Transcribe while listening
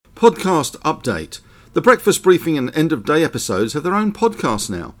Podcast update. The Breakfast Briefing and End of Day episodes have their own podcast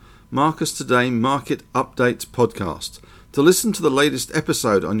now. Marcus Today Market Updates Podcast. To listen to the latest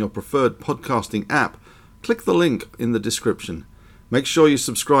episode on your preferred podcasting app, click the link in the description. Make sure you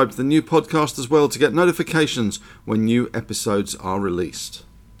subscribe to the new podcast as well to get notifications when new episodes are released.